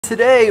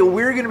today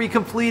we're going to be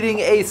completing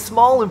a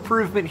small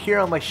improvement here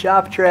on my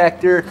shop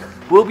tractor.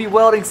 We'll be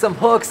welding some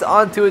hooks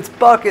onto its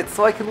bucket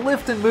so I can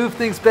lift and move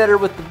things better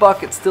with the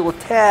bucket still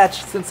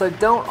attached, since I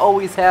don't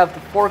always have the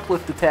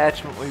forklift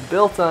attachment we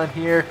built on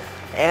here,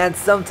 and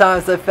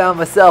sometimes I found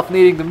myself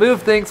needing to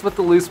move things with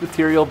the loose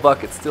material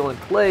bucket still in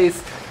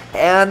place.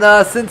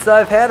 And since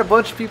I've had a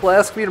bunch of people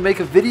ask me to make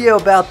a video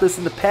about this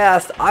in the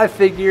past, I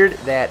figured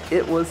that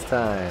it was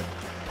time.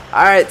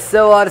 Alright,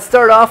 so to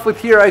start off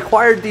with here, I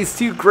acquired these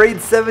two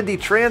grade 70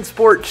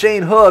 transport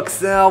chain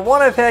hooks.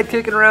 One I've had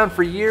kicking around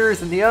for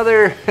years and the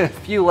other a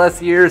few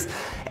less years,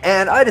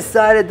 and I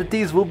decided that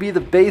these will be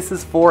the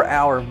basis for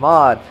our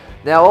mod.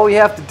 Now all we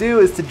have to do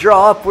is to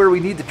draw up where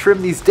we need to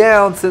trim these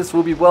down, since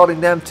we'll be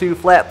welding them to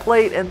flat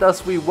plate and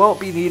thus we won't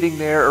be needing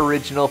their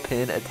original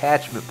pin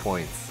attachment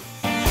points.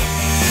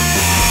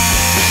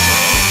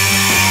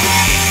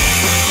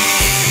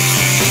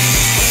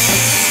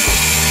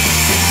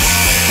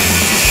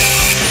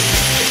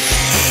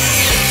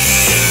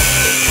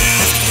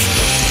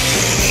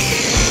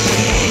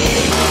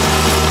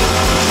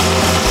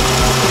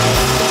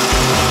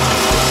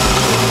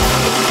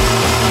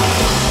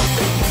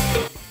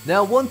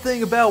 Now, one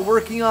thing about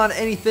working on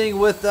anything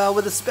with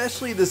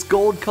especially this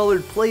gold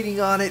colored plating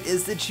on it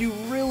is that you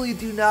really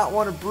do not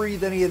want to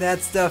breathe any of that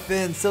stuff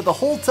in. So the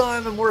whole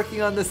time I'm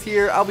working on this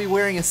here, I'll be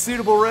wearing a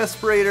suitable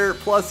respirator,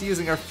 plus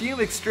using our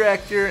fume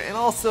extractor, and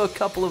also a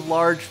couple of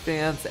large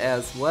fans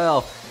as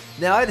well.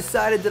 Now, I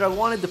decided that I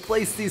wanted to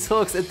place these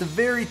hooks at the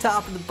very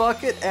top of the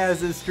bucket,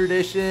 as is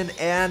tradition,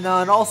 and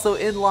also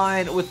in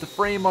line with the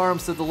frame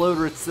arms of the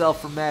loader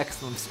itself for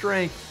maximum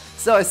strength.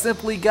 So I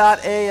simply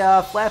got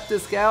a flap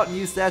disc out and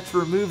used that to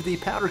remove the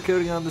powder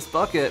coating on this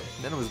bucket.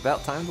 Then it was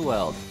about time to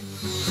weld.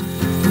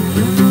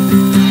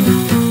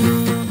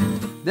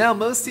 Now,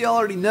 most of y'all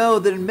already know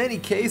that in many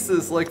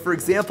cases, like for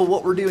example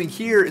what we're doing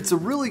here, it's a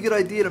really good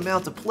idea to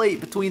mount a plate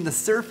between the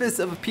surface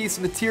of a piece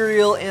of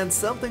material and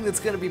something that's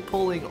going to be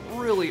pulling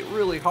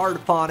really hard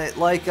upon it,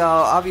 like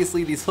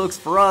obviously these hooks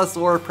for us,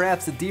 or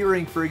perhaps a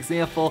D-ring for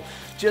example,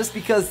 just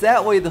because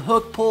that way the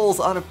hook pulls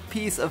on a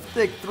piece of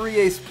thick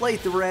 3/8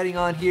 plate that we're adding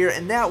on here,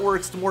 and that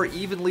works to more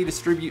evenly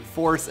distribute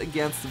force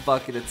against the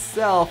bucket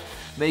itself,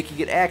 making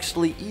it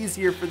actually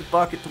easier for the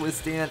bucket to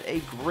withstand a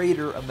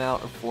greater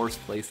amount of force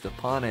placed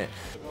upon it.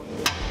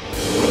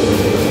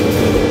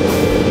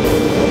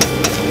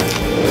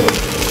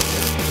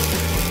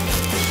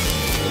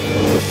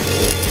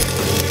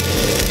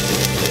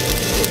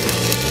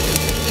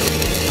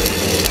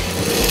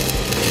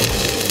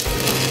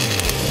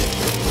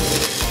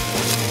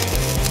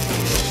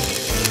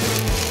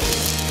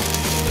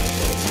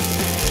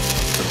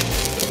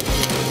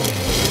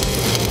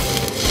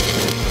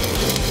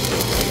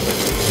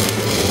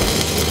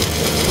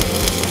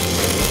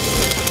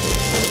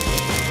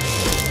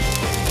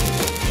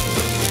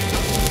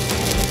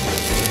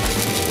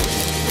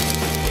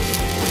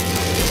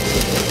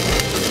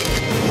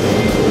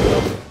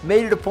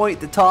 Made it a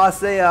point to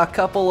toss a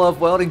couple of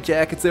welding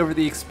jackets over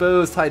the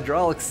exposed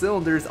hydraulic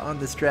cylinders on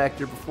this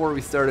tractor before we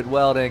started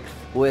welding,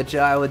 which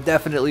I would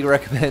definitely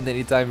recommend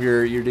anytime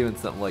you're doing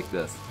something like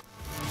this.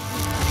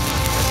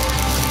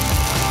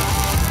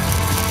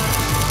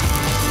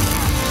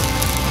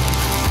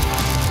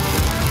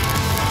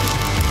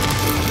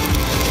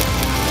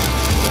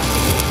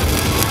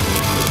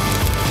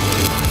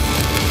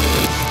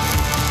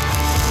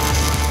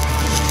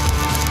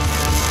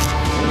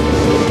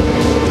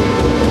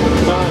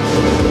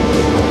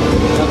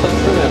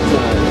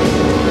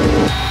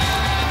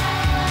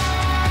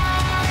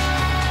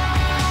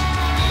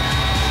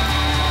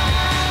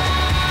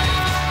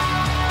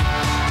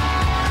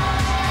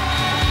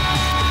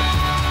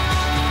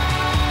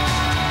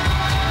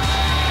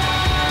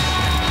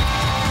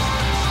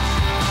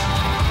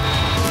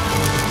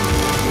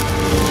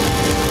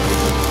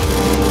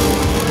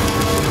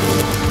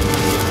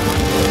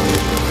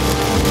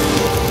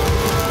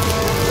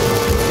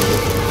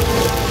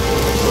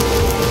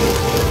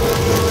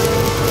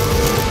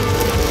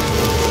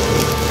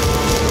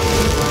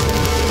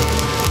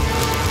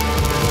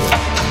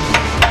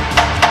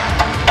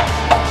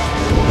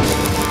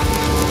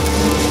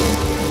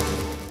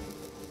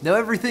 Now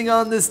everything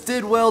on this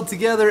did weld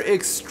together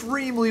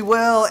extremely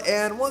well,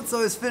 and once I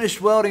was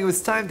finished welding, it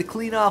was time to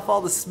clean off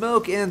all the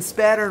smoke and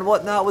spatter and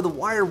whatnot with a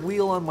wire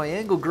wheel on my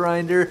angle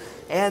grinder.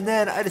 And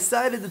then I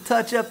decided to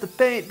touch up the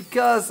paint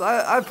because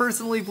I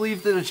personally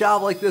believe that a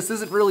job like this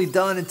isn't really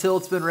done until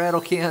it's been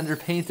rattle canned or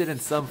painted in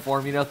some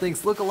form. You know,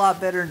 things look a lot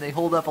better and they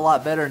hold up a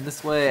lot better, and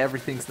this way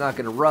everything's not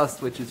going to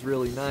rust, which is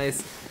really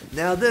nice.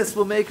 Now this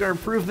will make our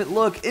improvement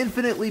look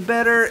infinitely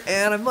better,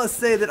 and I must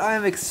say that I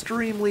am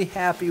extremely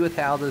happy with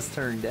how this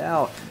turned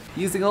out.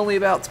 Using only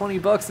about 20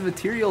 bucks of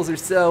materials or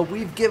so,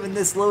 we've given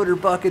this loader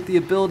bucket the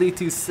ability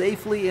to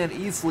safely and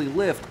easily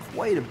lift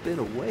quite a bit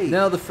of weight.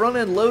 Now the front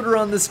end loader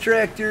on this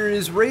tractor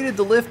is rated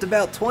to lift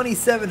about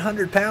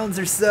 2,700 pounds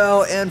or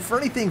so, and for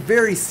anything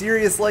very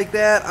serious like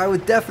that, I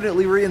would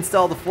definitely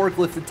reinstall the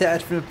forklift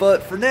attachment.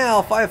 But for now,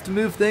 if I have to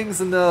move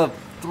things in the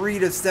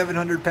 300 to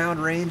 700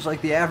 pound range,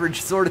 like the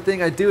average sort of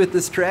thing I do with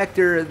this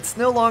tractor. It's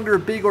no longer a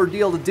big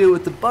ordeal to do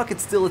with the bucket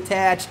still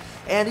attached,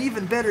 and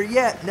even better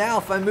yet, now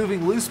if I'm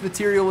moving loose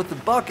material with the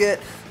bucket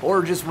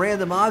or just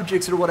random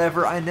objects or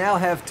whatever, I now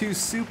have two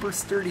super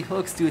sturdy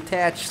hooks to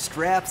attach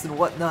straps and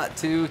whatnot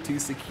to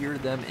secure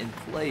them in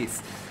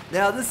place.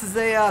 Now this is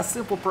a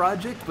simple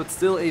project, but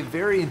still a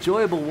very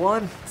enjoyable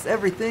one. It's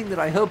everything that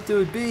I hoped it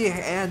would be,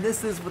 and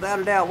this is without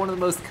a doubt one of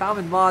the most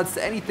common mods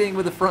to anything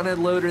with a front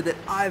end loader that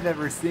I've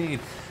ever seen.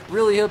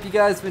 Really hope you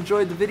guys have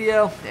enjoyed the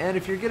video, and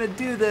if you're gonna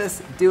do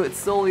this, do it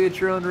solely at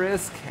your own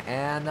risk,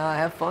 and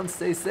have fun,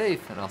 stay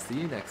safe, and I'll see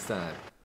you next time.